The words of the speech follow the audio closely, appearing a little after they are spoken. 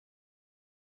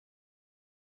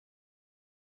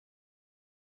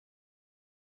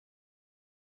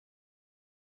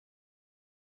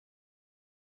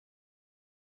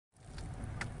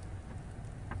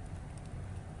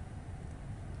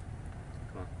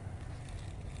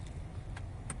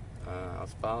I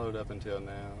was followed up until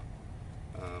now.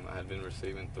 I had been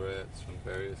receiving threats from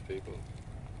various people.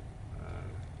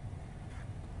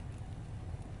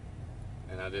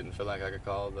 And I didn't feel like I could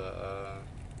call the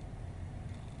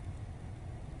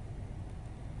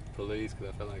police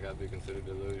because I felt like I'd be considered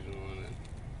delusional.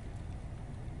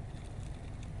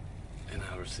 And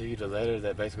I received a letter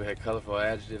that basically had colorful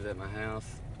adjectives at my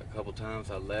house. A couple times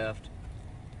I left.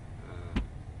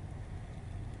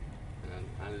 And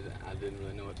I didn't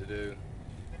really know what to do.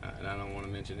 And I don't want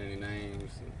to mention any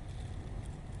names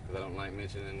because I don't like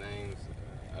mentioning names.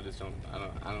 I don't want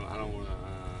to.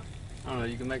 I don't know.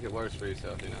 You can make it worse for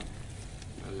yourself, you know.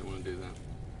 I didn't want to do that.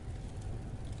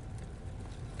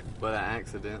 But I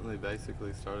accidentally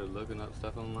basically started looking up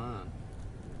stuff online.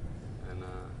 And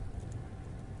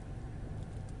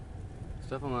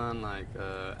stuff online like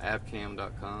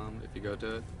abcam.com, if you go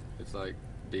to it, it's like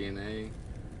DNA.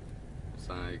 It's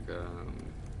like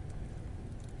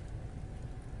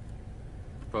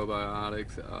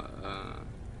probiotics,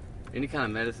 any kind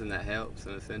of medicine that helps,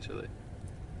 and essentially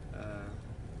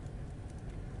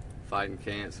fighting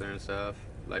cancer and stuff.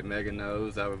 Like Megan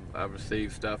knows, I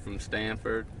received stuff from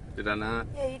Stanford. Did I not?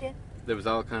 Yeah, you did. There was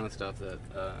all kind of stuff that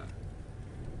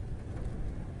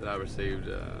I received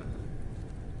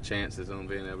chances on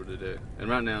being able to do. And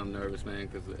right now I'm nervous, man,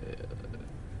 because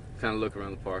kind of look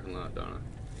around the parking lot, don't I?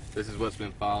 This is what's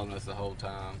been following us the whole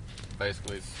time.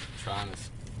 Basically, it's trying to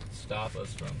stop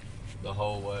us from the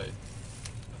whole way.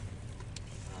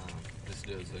 Just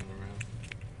do a zoom around.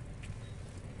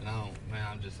 And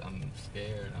I'm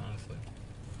scared, honestly.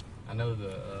 I know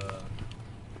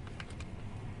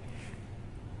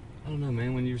I don't know,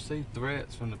 man, when you receive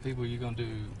threats from the people you're gonna do,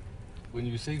 when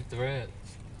you receive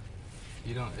threats,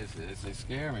 you don't, they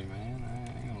scare me, man, I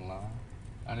ain't gonna lie.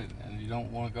 And you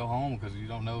don't want to go home because you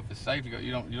don't know if it's safe to go.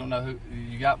 You don't know who.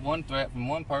 You got one threat from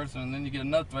one person, and then you get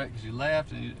another threat because you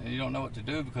left, and you don't know what to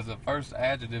do because the first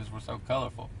adjectives were so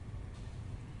colorful.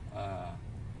 Come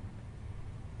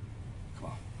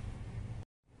on.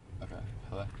 Okay.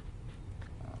 Hello.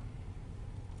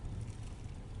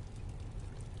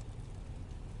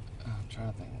 I'm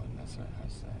trying to think what necessarily how to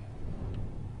say it.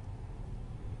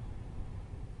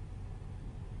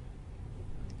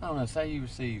 I don't know. Say you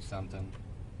receive something.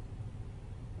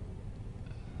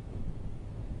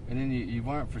 And then you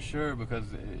weren't for sure because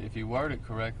if you word it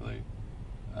correctly,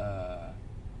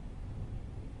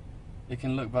 it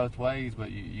can look both ways,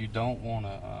 but you don't want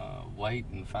to wait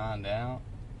and find out.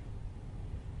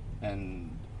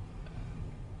 And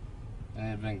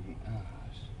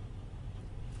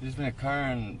it's been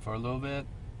occurring for a little bit.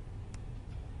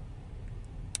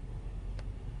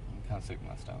 I'm kind of sick in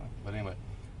my stomach, but anyway,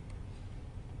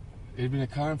 it's been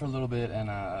occurring for a little bit, and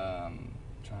trying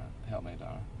to help me,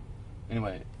 Donna.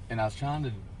 Anyway, and I was trying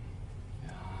to.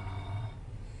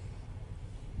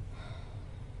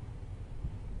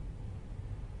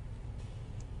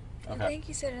 Okay. I think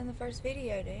you said it in the first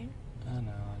video, dude. I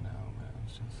know, but I'm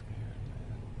so scared,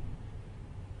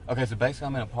 man. Okay, so basically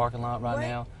I'm in a parking lot right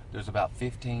now. There's about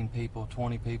 15 people,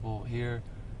 20 people here,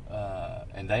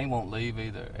 and they won't leave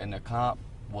either. And the cop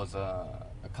was a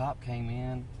cop came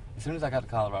in. As soon as I got to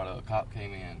Colorado, a cop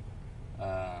came in.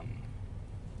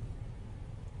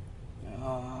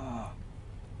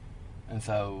 And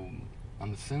so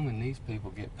I'm assuming these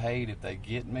people get paid if they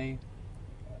get me,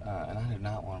 and I do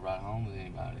not want to ride home with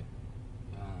anybody.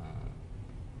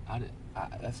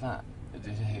 That's not. It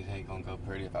ain't gonna go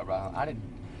pretty if I ride home.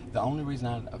 The only reason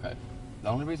I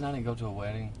didn't go to a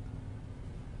wedding.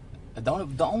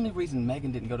 The only reason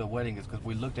Megan didn't go to a wedding is because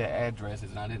we looked at addresses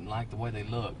and I didn't like the way they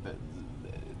looked.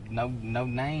 No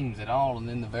names at all, and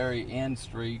then the very end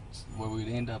streets where we'd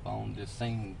end up on just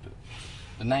seemed.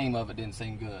 The name of it didn't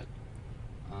seem good.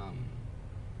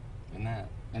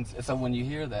 And so when you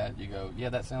hear that, you go, yeah,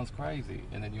 that sounds crazy.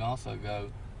 And then you also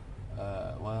go,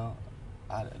 well,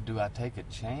 do I take a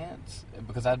chance?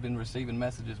 Because I'd been receiving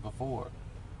messages before.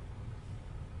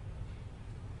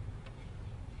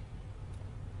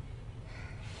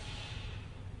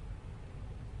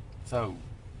 So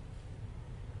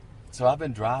I've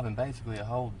been driving basically a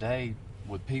whole day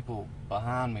with people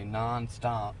behind me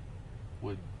non-stop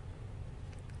with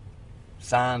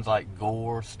signs like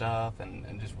gore stuff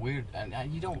and just weird, and I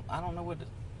don't know what to.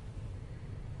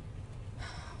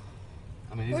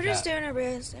 I mean, we're just doing our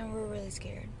best, and we're really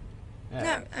scared. Yeah.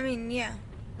 No, I mean, yeah.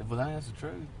 Well, that's the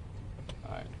truth.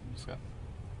 All right, let's go.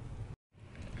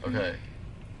 Okay.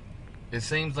 It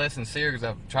seems less sincere because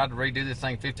I've tried to redo this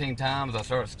thing 15 times. I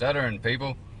start stuttering,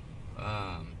 people.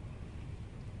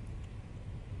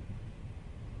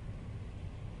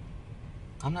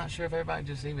 I'm not sure if everybody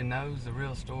just even knows the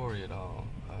real story at all.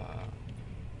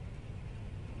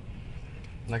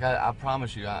 Like I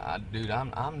promise you, dude,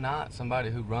 I'm not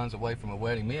somebody who runs away from a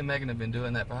wedding. Me and Megan have been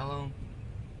doing that for how long?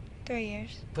 3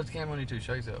 years. Put the camera on you too.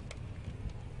 Show yourself.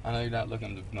 I know you're not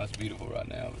looking the most beautiful right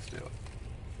now, but still.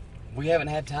 We haven't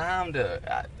had time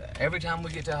to. Every time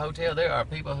we get to a hotel, there are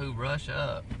people who rush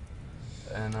up,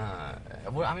 and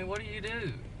I mean, what do you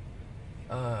do?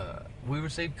 We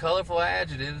receive colorful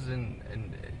adjectives, and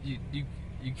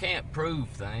you can't prove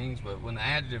things, but when the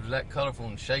adjective is that colorful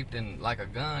and shaped in like a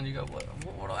gun, you go,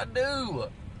 what do I do?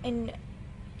 And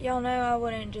y'all know I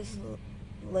wouldn't just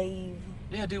leave.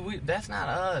 Yeah, dude, that's not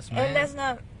us, man. And that's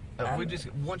not. We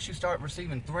just, once you start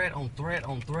receiving threat on threat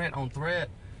on threat on threat,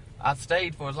 I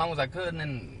stayed for as long as I could, and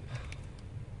then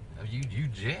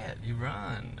you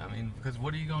run. I mean, because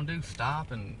what are you gonna do? Stop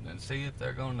and see if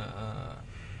they're gonna.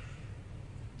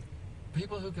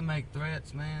 People who can make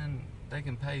threats, man, they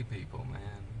can pay people,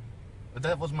 man. But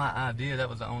that was my idea. That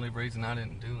was the only reason I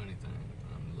didn't do anything.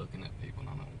 I'm looking at people, and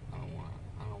I don't want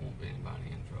anybody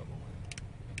in trouble,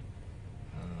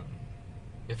 man.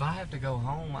 If I have to go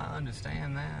home, I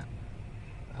understand that.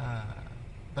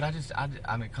 But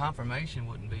I mean, confirmation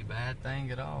wouldn't be a bad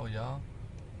thing at all, y'all.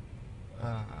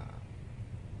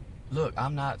 Look,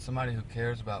 I'm not somebody who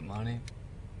cares about money.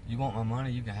 You want my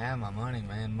money, you can have my money,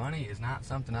 man. Money is not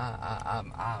something I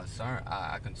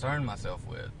concern myself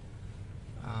with.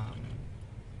 I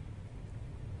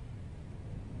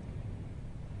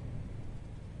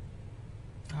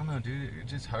don't know, dude. It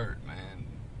just hurt, man.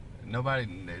 Nobody.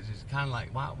 It's just kind of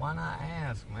like, why not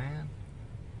ask, man?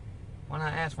 Why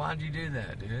not ask? Why'd you do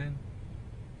that, dude?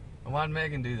 Why'd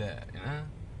Megan do that? You know.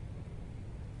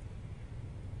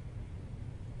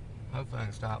 Hopefully I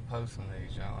can stop posting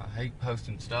these, y'all. I hate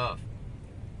posting stuff.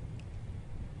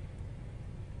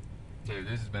 Dude,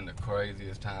 this has been the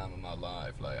craziest time of my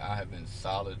life. Like, I have been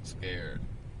solid scared.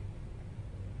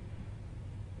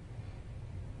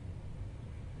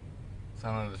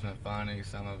 Some of it's been funny,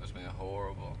 some of it's been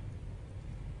horrible.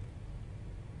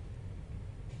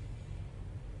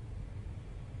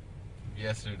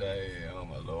 Yesterday, oh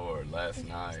my Lord, last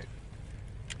night.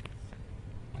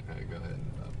 Okay, go ahead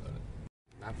and upload it.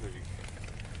 Not pretty.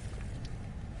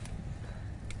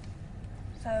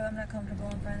 So I'm not comfortable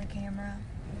in front of the camera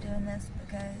doing this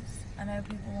because I know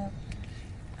people won't.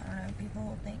 I don't know. People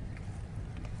will think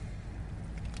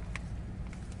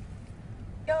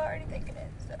y'all already thinking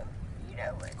it, so you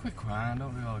know it. Quit crying!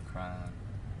 Don't do all the crying.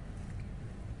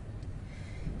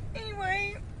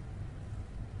 Anyway,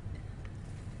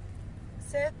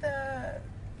 Seth,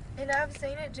 and I've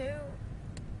seen it too.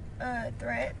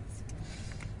 Threats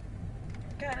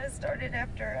kind of started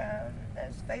after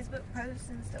those Facebook posts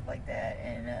and stuff like that,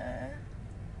 and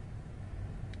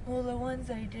well, the ones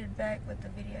that he did back with the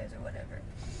videos or whatever.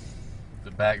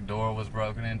 The back door was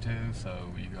broken into,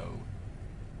 so you go.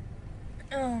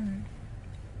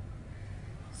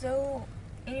 So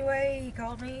anyway, he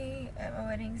called me at my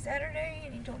wedding Saturday,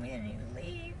 and he told me I needed to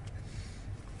leave.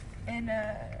 And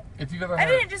if you've ever I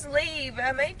heard, didn't just leave.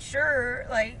 I made sure,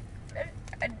 like,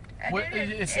 I well,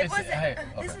 didn't. it wasn't. hey,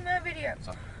 okay. This is my video.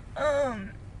 Sorry.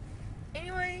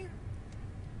 Anyway,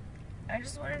 I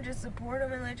just wanted to support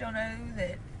him and let y'all know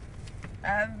that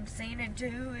I've seen it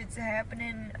too. It's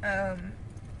happening.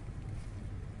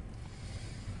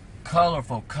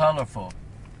 Colorful.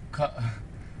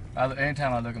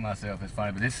 Anytime I look at myself, it's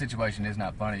funny. But this situation is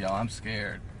not funny, y'all. I'm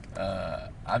scared.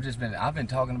 I've been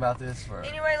talking about this for.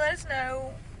 Anyway, let us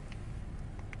know.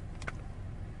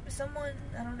 Someone,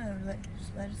 I don't know.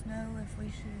 Just let us know if we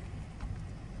should.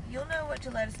 You'll know what to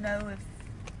let us know if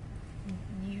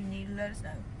you need to let us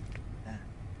know.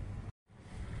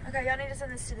 Okay, y'all need to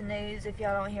send this to the news if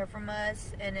y'all don't hear from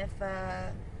us, and if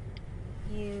I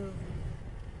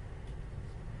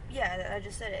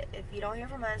just said it. If you don't hear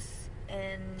from us,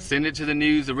 and send it to the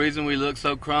news. The reason we look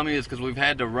so crummy is because we've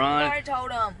had to run. I already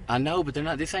told them. I know, but they're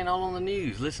not. This ain't all on the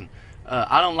news. Listen,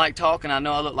 I don't like talking. I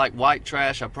know I look like white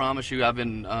trash. I promise you. I've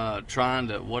been trying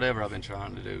to whatever I've been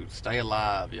trying to do. Stay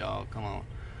alive, y'all. Come on.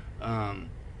 And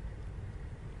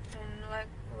like,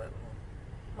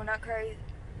 we're not crazy.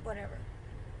 Whatever.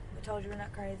 We told you we're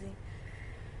not crazy.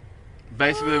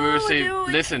 Basically,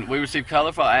 we received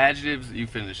colorful adjectives. You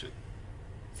finish it.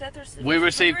 We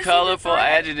received colorful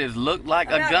adjectives. Looked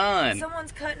like a gun.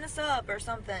 Someone's cutting us up or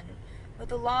something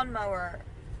with a lawnmower.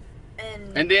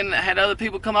 And then had other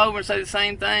people come over and say the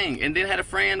same thing. And then had a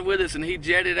friend with us and he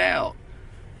jetted out.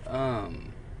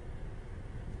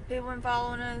 People been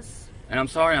following us. And I'm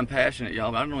sorry I'm passionate,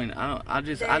 y'all, but I know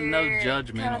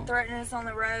judgmental. Kind of threatening us on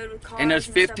the road with cars. And there's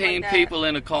 15 like people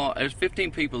in a car. There's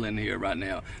 15 people in here right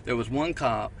now. There was one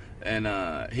cop,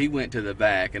 and he went to the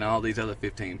back, and all these other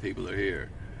 15 people are here.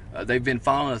 They've been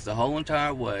following us the whole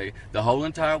entire way. The whole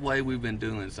entire way we've been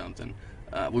doing something.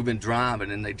 We've been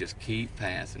driving, and they just keep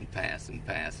passing. And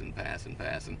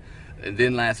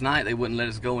then last night, they wouldn't let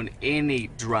us go in any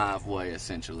driveway,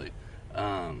 essentially,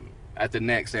 at the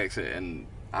next exit. And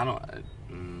I don't...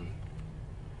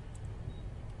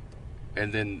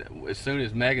 And then as soon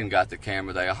as Megan got the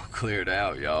camera, they all cleared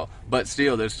out, y'all. But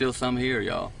still, there's still some here,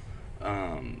 y'all.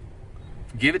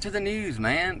 Give it to the news,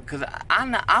 man, because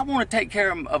I want to take care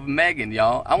of Megan,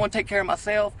 y'all. I want to take care of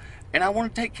myself, and I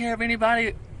want to take care of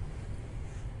anybody.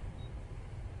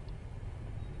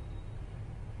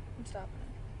 Stop.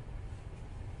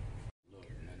 Look,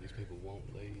 man, these people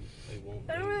won't leave. They won't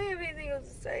I don't leave. really have anything else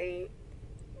to say.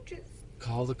 Just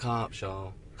Call the cops,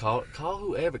 y'all. Call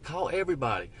whoever. Call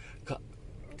everybody.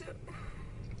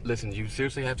 Listen, you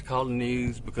seriously have to call the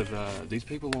news because these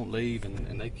people won't leave,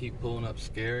 and they keep pulling up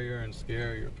scarier and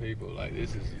scarier people. Like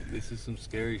this is some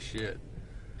scary shit.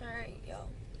 alright, y'all.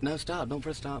 No, stop! Don't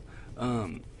press stop.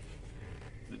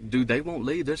 Dude, they won't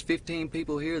leave. There's 15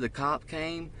 people here. The cop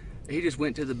came. He just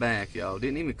went to the back, y'all.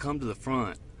 Didn't even come to the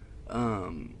front.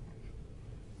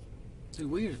 Dude,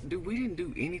 we didn't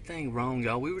do anything wrong,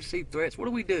 y'all. We received threats. What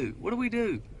do we do? What do we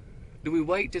do? Do we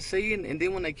wait to see, and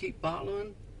then when they keep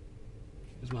following?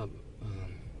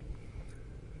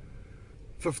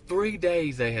 For 3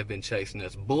 days they have been chasing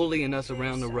us, bullying us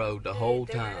around the road the whole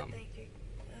time.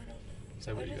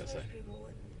 Say what you gotta say. I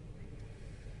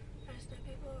just know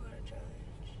people are gonna judge,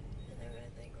 and they're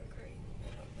gonna think we're crazy.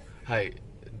 Hey,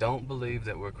 don't believe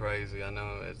that we're crazy. I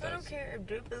know I don't care.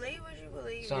 Do believe what you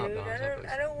believe, Stop, dude. Donna,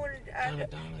 I don't want to.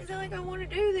 It's not like I want to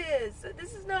do this.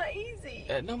 This is not easy.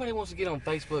 Nobody wants to get on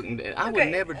Facebook, and I would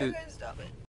never do. Okay, stop it.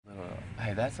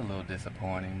 Hey, that's a little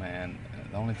disappointing, man.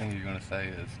 The only thing you're gonna say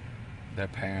is their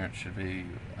parents should be.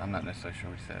 I'm not necessarily sure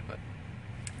what he said, but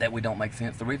that we don't make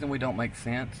sense. The reason we don't make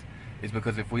sense is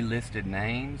because if we listed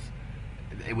names,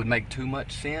 it would make too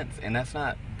much sense, and that's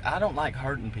not. I don't like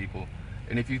hurting people,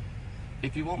 and if you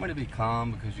want me to be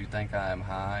calm because you think I am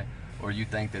high, or you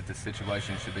think that the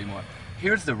situation should be more.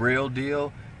 Here's the real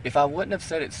deal. If I wouldn't have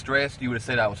said it stressed, you would have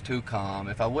said I was too calm.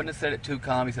 If I wouldn't have said it too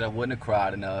calm, you said I wouldn't have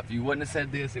cried enough. If you wouldn't have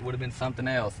said this, it would have been something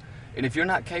else. And if you're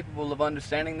not capable of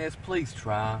understanding this, please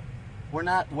try. We're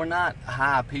not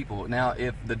high people. Now,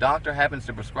 if the doctor happens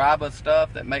to prescribe us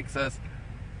stuff that makes us...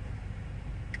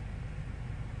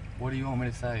 What do you want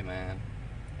me to say, man?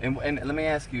 And let me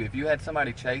ask you, if you had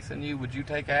somebody chasing you, would you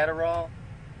take Adderall?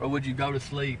 Or would you go to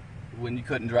sleep when you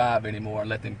couldn't drive anymore and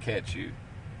let them catch you?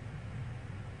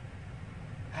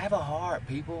 Have a heart,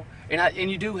 people. And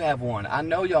you do have one. I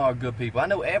know y'all are good people. I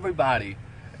know everybody.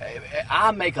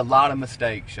 I make a lot of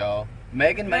mistakes, y'all.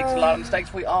 Megan makes a lot of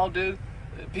mistakes. We all do.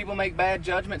 People make bad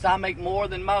judgments. I make more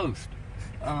than most.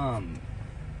 And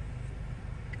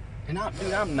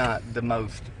I'm not the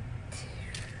most...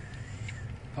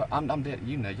 I'm dead.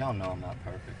 Y'all know I'm not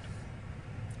perfect.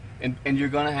 And you're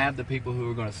going to have the people who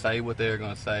are going to say what they're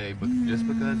going to say, but just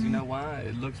because, you know why?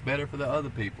 It looks better for the other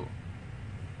people.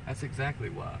 That's exactly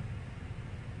why.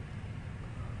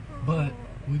 But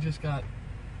we just got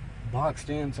boxed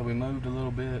in, so we moved a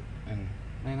little bit, and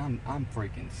man, I'm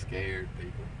freaking scared,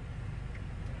 people.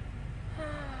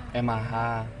 Am I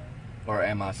high, or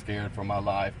am I scared for my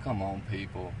life? Come on,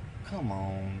 people. Come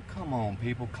on,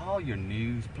 people. Call your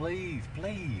news, please.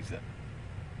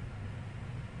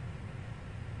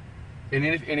 And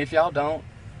if y'all don't,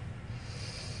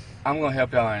 I'm gonna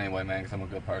help y'all anyway, man, because I'm a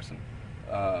good person.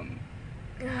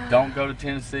 Don't go to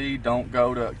Tennessee. Don't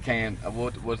go to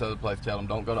what's the other place? Tell them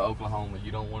don't go to Oklahoma.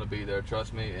 You don't want to be there.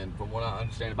 Trust me. And from what I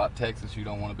understand about Texas, you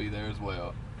don't want to be there as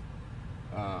well.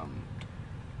 I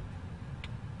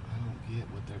don't get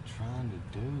what they're trying to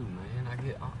do, man.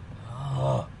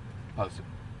 Post it.